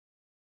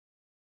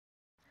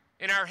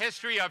In our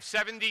history of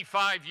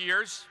 75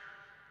 years,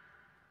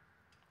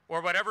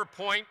 or whatever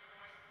point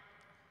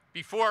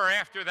before or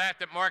after that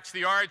that marks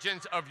the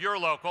origins of your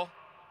local,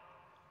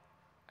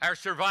 our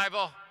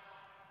survival,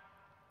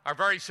 our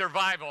very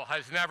survival,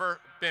 has never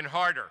been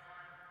harder.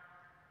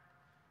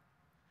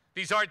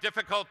 These are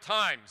difficult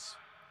times,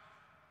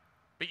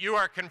 but you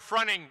are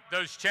confronting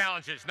those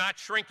challenges, not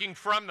shrinking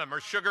from them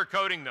or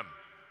sugarcoating them.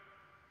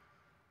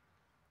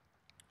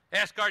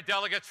 Ask our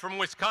delegates from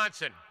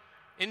Wisconsin,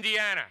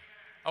 Indiana,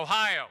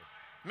 Ohio,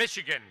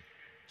 Michigan,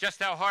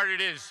 just how hard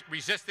it is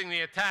resisting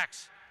the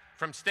attacks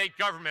from state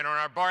government on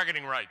our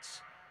bargaining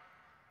rights.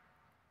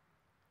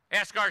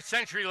 Ask our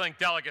CenturyLink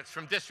delegates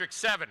from District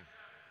 7,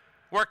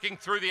 working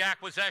through the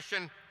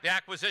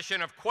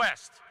acquisition of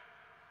Quest,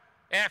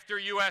 after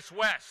US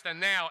West, and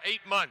now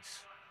 8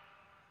 months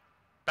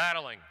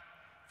battling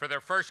for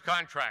their first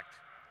contract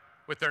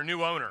with their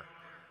new owner.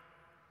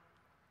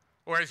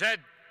 Or as Ed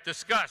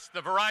discussed,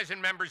 the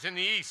Verizon members in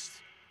the East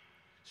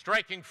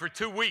striking for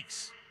 2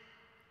 weeks,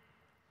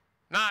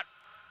 not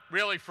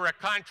really for a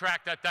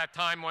contract at that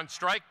time on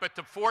strike, but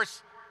to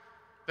force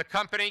the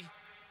company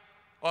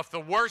off the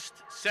worst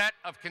set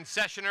of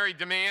concessionary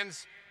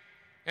demands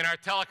in our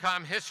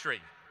telecom history,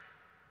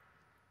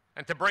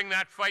 and to bring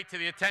that fight to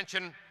the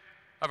attention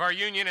of our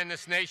union and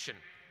this nation.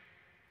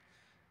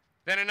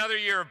 Then another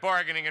year of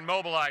bargaining and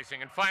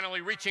mobilizing, and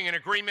finally reaching an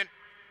agreement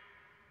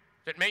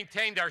that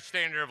maintained our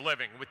standard of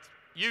living with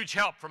huge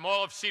help from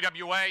all of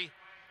CWA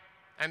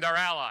and our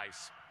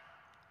allies.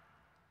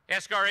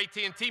 Ask our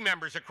AT&T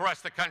members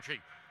across the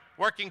country,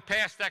 working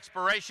past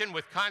expiration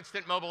with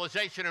constant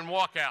mobilization and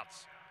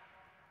walkouts.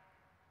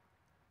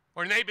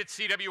 Or NABIT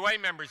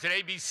CWA members at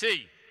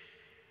ABC,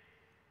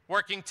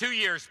 working 2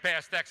 years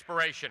past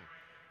expiration,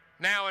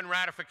 now in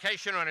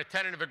ratification on a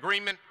tentative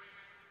agreement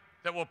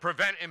that will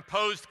prevent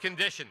imposed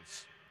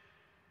conditions.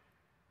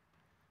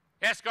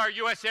 Ask our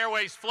U.S.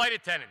 Airways flight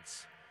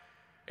attendants,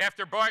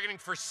 after bargaining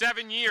for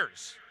 7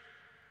 years,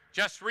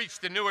 just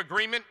reached a new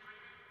agreement,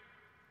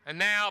 and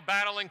now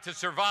battling to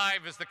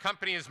survive as the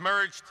company is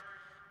merged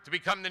to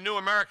become the new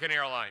American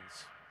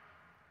Airlines.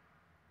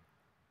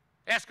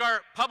 Ask our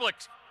public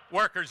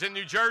workers in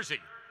New Jersey,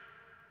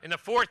 in the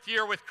 4th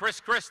year with Chris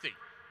Christie,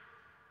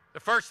 the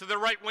first of the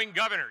right-wing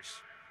governors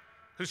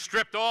who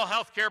stripped all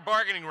health care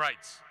bargaining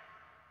rights.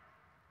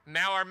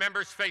 Now our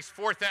members face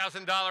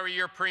 $4,000 a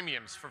year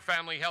premiums for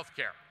family health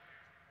care.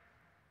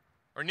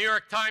 Or New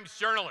York Times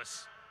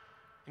journalists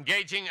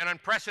engaging in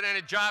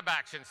unprecedented job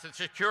actions to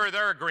secure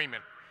their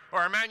agreement. Or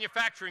our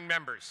manufacturing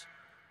members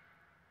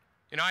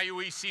in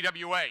IUE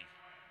CWA,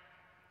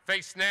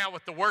 faced now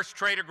with the worst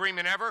trade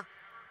agreement ever,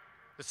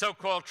 the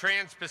so-called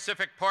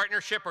Trans-Pacific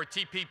Partnership, or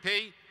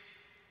TPP,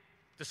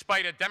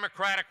 despite a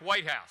Democratic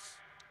White House.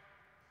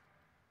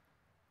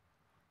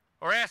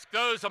 Or ask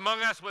those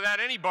among us without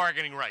any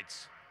bargaining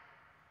rights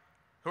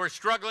who are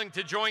struggling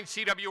to join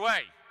CWA,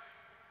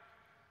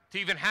 to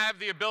even have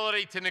the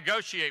ability to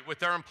negotiate with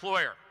their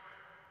employer.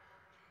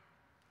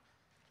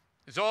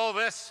 Is all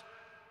this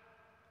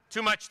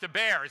too much to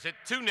bear? Is it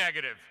too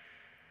negative?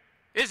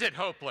 Is it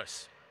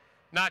hopeless?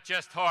 Not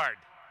just hard?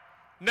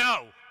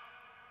 No.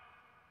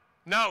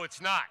 No,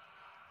 it's not.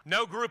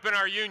 No group in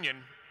our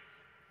union,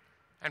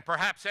 and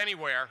perhaps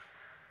anywhere,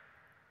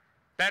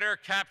 better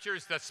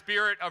captures the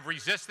spirit of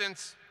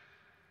resistance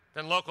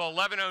than Local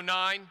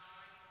 1109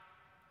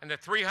 and the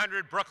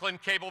 300 Brooklyn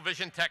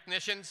Cablevision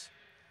technicians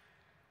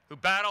who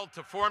battled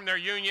to form their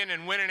union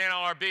and win an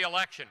NLRB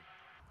election.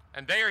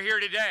 And they are here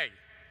today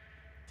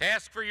to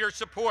ask for your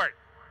support,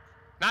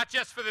 not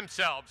just for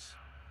themselves,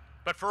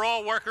 but for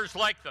all workers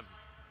like them,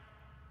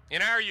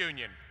 in our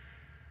union,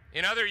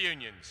 in other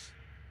unions,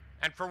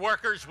 and for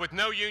workers with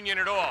no union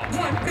at all.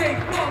 One day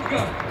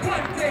longer,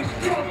 one day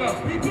stronger,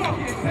 we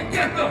walking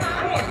together,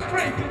 more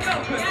strength than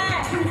numbers,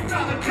 true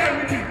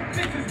solidarity,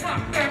 this is my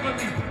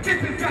family,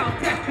 this is our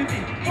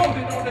destiny,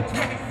 voted on the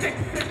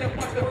 26th in the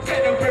month of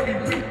January,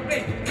 we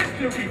make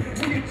history,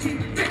 we achieve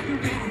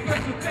victory,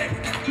 special thanks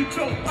to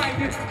Joe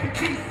Biden and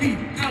DC,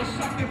 Al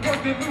Sharpton,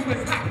 Berger,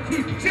 Lewis,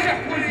 Hockey,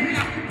 Jeffrey, we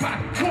occupy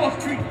Wall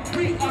Street,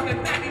 we are the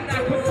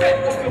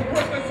 99% of the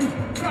workers who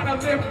try to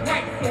live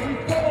right, so we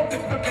form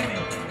this committee.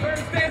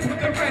 Stands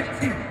with the red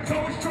team, so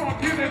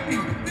strong unity.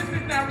 This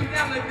is now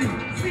reality.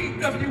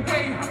 CWA,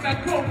 I'm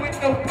not going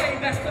no way.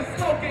 That's the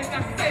slogan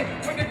I say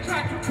when they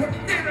try to put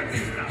fear in me.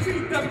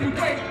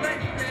 CWA, red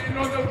man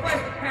on the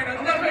right,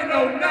 and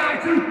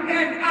 1109 to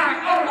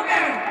NION.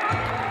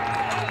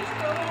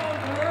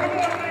 Come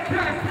on,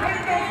 guys,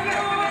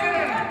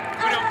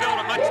 we don't build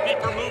a much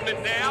deeper movement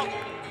now.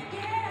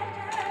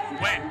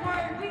 When?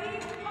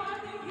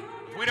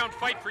 If we don't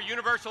fight for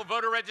universal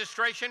voter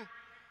registration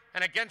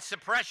and against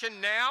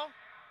suppression now,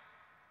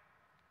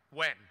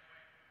 when?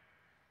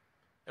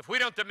 If we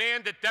don't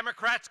demand that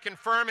Democrats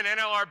confirm an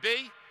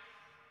NLRB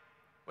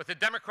with a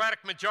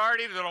Democratic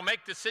majority that will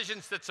make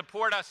decisions that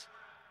support us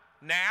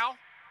now,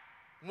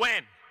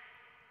 when?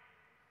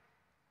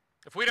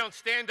 If we don't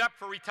stand up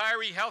for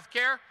retiree health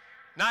care,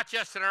 not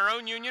just in our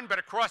own union, but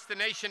across the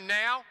nation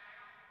now,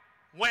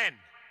 when?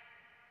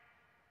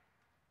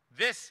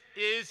 This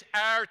is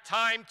our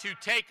time to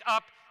take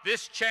up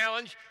this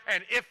challenge,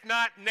 and if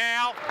not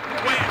now,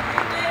 when?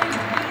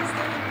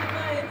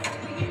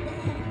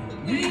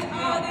 We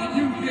are the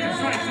union.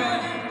 That's right,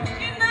 y'all.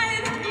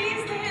 United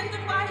we stand to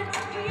fight.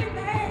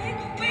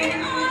 We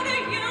are the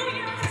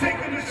union.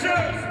 Taking the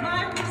shirts.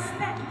 My